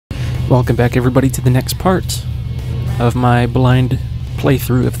Welcome back everybody to the next part of my blind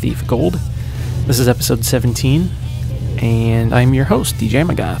playthrough of Thief of Gold. This is episode 17, and I'm your host, DJ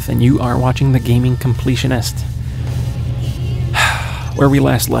Magath, and you are watching the Gaming Completionist. Where we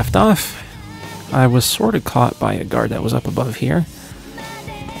last left off, I was sort of caught by a guard that was up above here,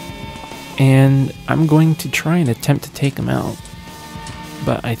 and I'm going to try and attempt to take him out,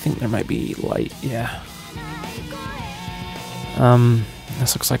 but I think there might be light, yeah.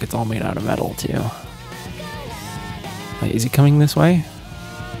 This looks like it's all made out of metal, too. Wait, is he coming this way?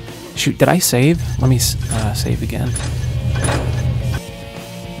 Shoot, did I save? Let me save again.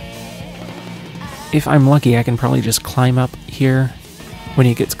 If I'm lucky, I can probably just climb up here when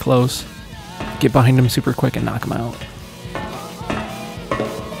he gets close, get behind him super quick, and knock him out.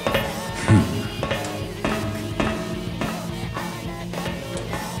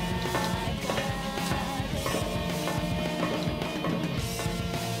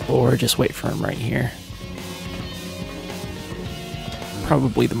 Or just wait for him right here.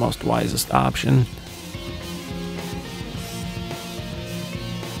 Probably the most wisest option.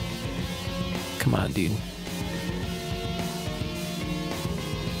 Come on, dude.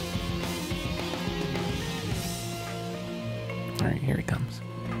 Alright, here he comes.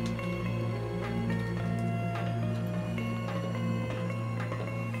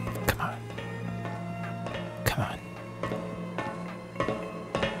 Come on. Come on.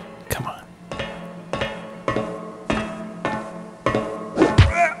 Come on.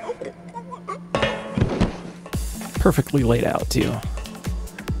 Perfectly laid out, too.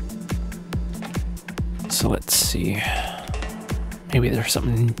 So let's see. Maybe there's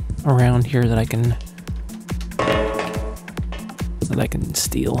something around here that I can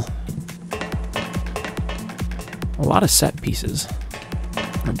steal. A lot of set pieces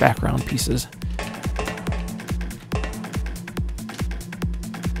or background pieces.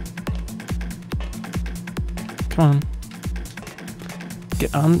 Come on.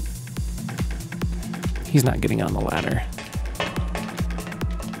 Get on. He's not getting on the ladder.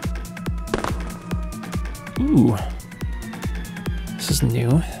 Ooh. This is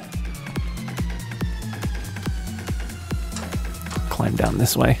new. Climb down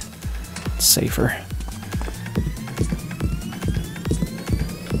this way. It's safer.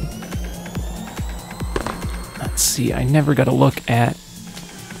 Let's see. I never got a look at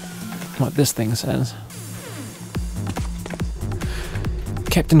what this thing says.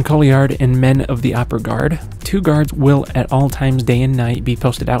 Captain Colliard and men of the Opera Guard. 2 guards will at all times, day and night, be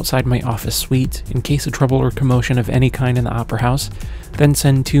posted outside my office suite. In case of trouble or commotion of any kind in the Opera House, then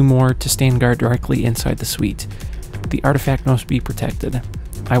send 2 more to stand guard directly inside the suite. The artifact must be protected.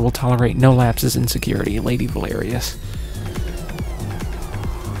 I will tolerate no lapses in security. Lady Valerius.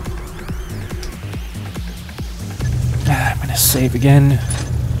 I'm gonna save again.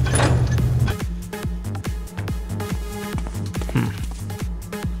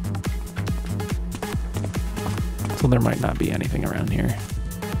 So there might not be anything around here.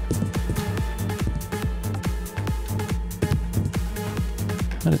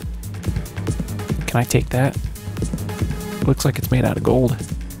 What is, can I take that? It looks like it's made out of gold.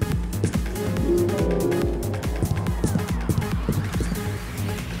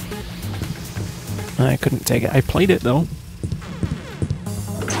 I couldn't take it. I played it though.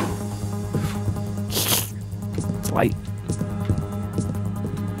 It's light.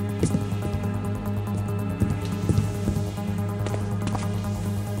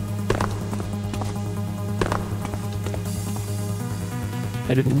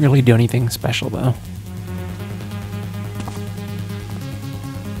 I didn't really do anything special, though.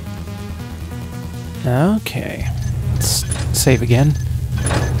 Okay. Let's save again.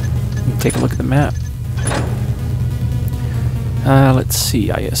 Take a look at the map. Let's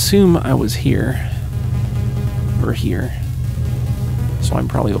see. I assume I was here. Over here. So I'm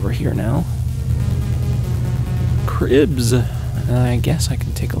probably over here now. Cribs. I guess I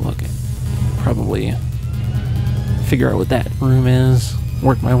can take a look at... Probably figure out what that room is.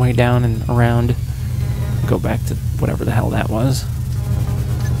 Work my way down and around, go back to whatever the hell that was.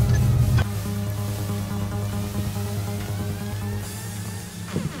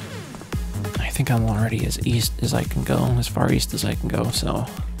 I think I'm already as east as I can go, as far east as I can go, so...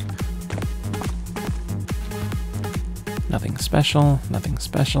 Nothing special, nothing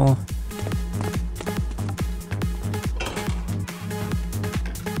special.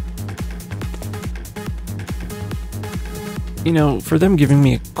 You know, for them giving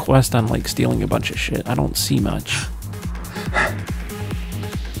me a quest on, like, stealing a bunch of shit, I don't see much.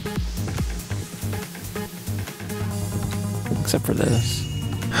 Except for this.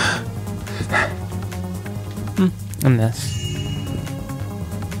 And this.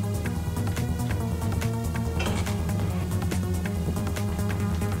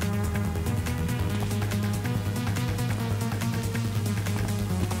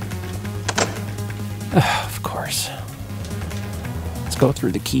 go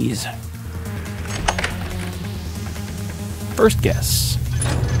through the keys. First guess.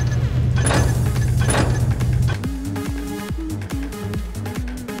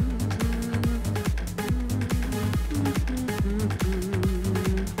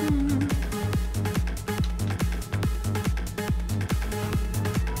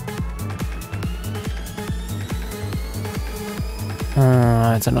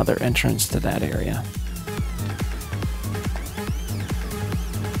 It's another entrance to that area.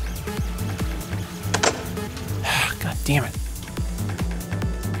 God damn it.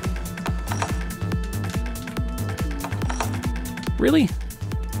 Really?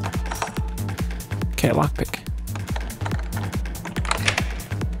 Okay, lockpick.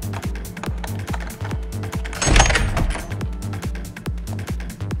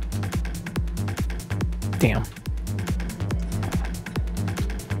 Damn.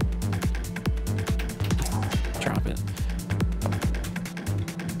 Drop it.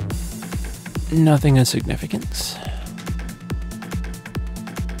 Nothing of significance.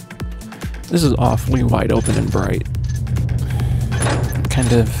 This is awfully wide open and bright.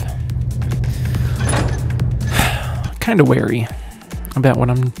 Kind of wary about what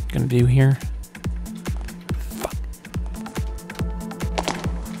I'm gonna do here. Fuck.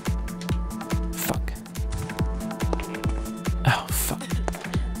 Fuck. Oh, fuck.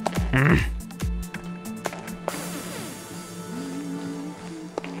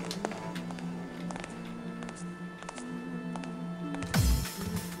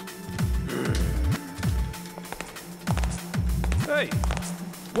 Hey,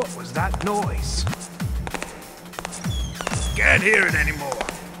 what was that noise? Can't hear it anymore.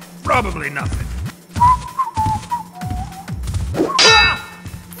 Probably nothing.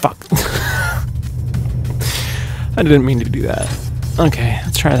 Fuck. I didn't mean to do that. Okay,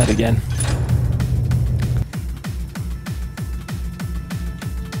 let's try that again.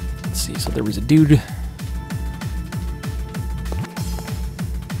 Let's see, so there was a dude.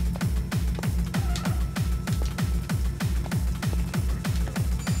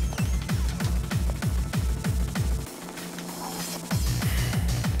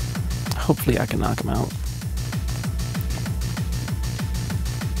 Hopefully I can knock him out.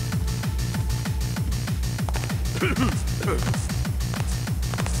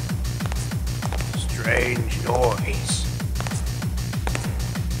 Strange noise.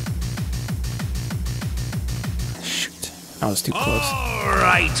 Shoot. I was too close. All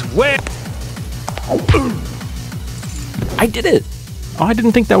right, where? I did it! Oh, I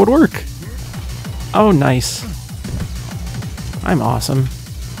didn't think that would work. Oh, nice. I'm awesome.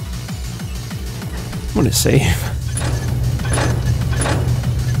 I'm gonna save.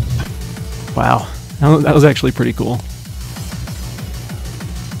 Wow, that was actually pretty cool.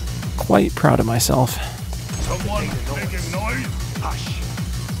 Quite proud of myself. Someone making noise? Hush.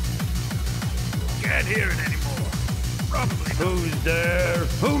 Can't hear it anymore. Probably. Who's there?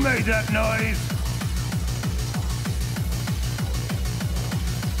 Who made that noise?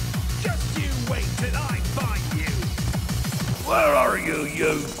 Just you wait till I find you. Where are you,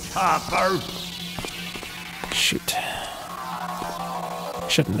 you topper? Shoot.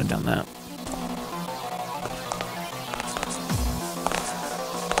 Shouldn't have done that.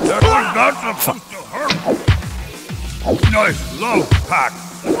 You're not supposed to hurt. Nice low pack,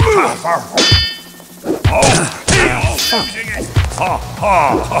 topper. Oh, using it. Ha ha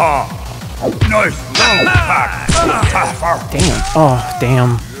ha. Nice low pack, topper. Damn. Oh,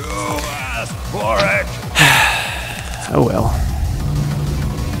 damn. You asked for it. Oh well.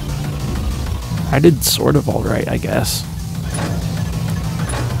 I did sort of alright, I guess.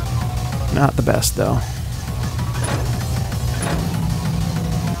 Not the best, though.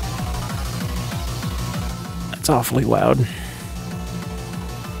 That's awfully loud.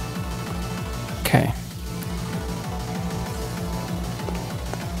 Okay.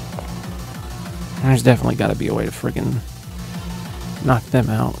 There's definitely got to be a way to friggin' knock them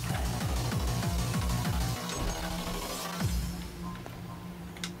out.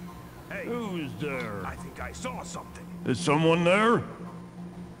 Who's there? I think I saw something. Is someone there?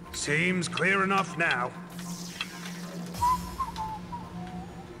 Seems clear enough now.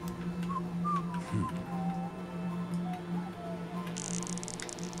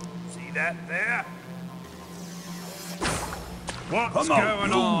 See that there? What's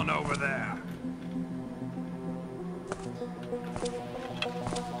going on over there?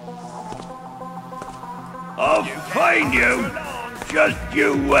 I'll find you. Just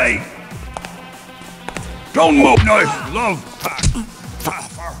you wait. Don't move. Nice love pack.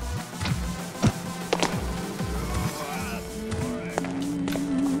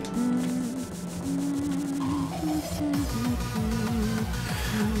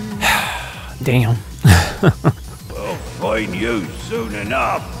 Damn. We'll find you soon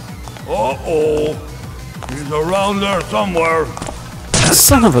enough. Uh-oh. He's around there somewhere.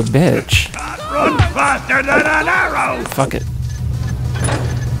 Son of a bitch. Run faster than an arrow. Fuck it.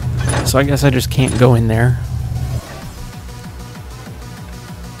 So I guess I just can't go in there.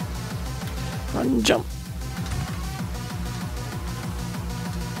 Run, jump.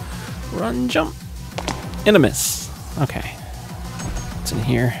 Run, jump. And a miss. Okay. What's in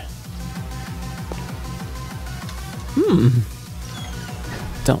here?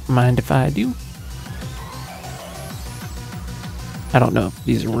 Don't mind if I do. I don't know if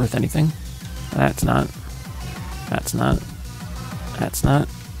these are worth anything. That's not. That's not. That's not.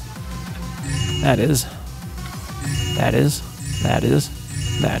 That is. That is. That is.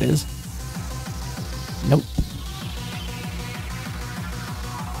 That is. Nope.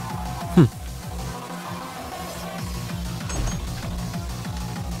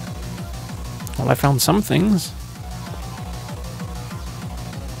 Well, I found some things.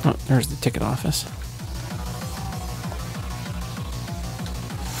 Oh, there's the ticket office.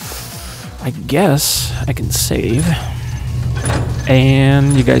 I guess I can save.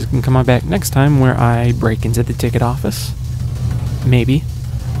 And you guys can come on back next time where I break into the ticket office. Maybe.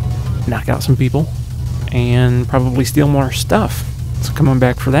 Knock out some people. And probably steal more stuff. So come on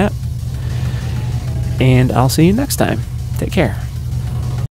back for that. And I'll see you next time. Take care.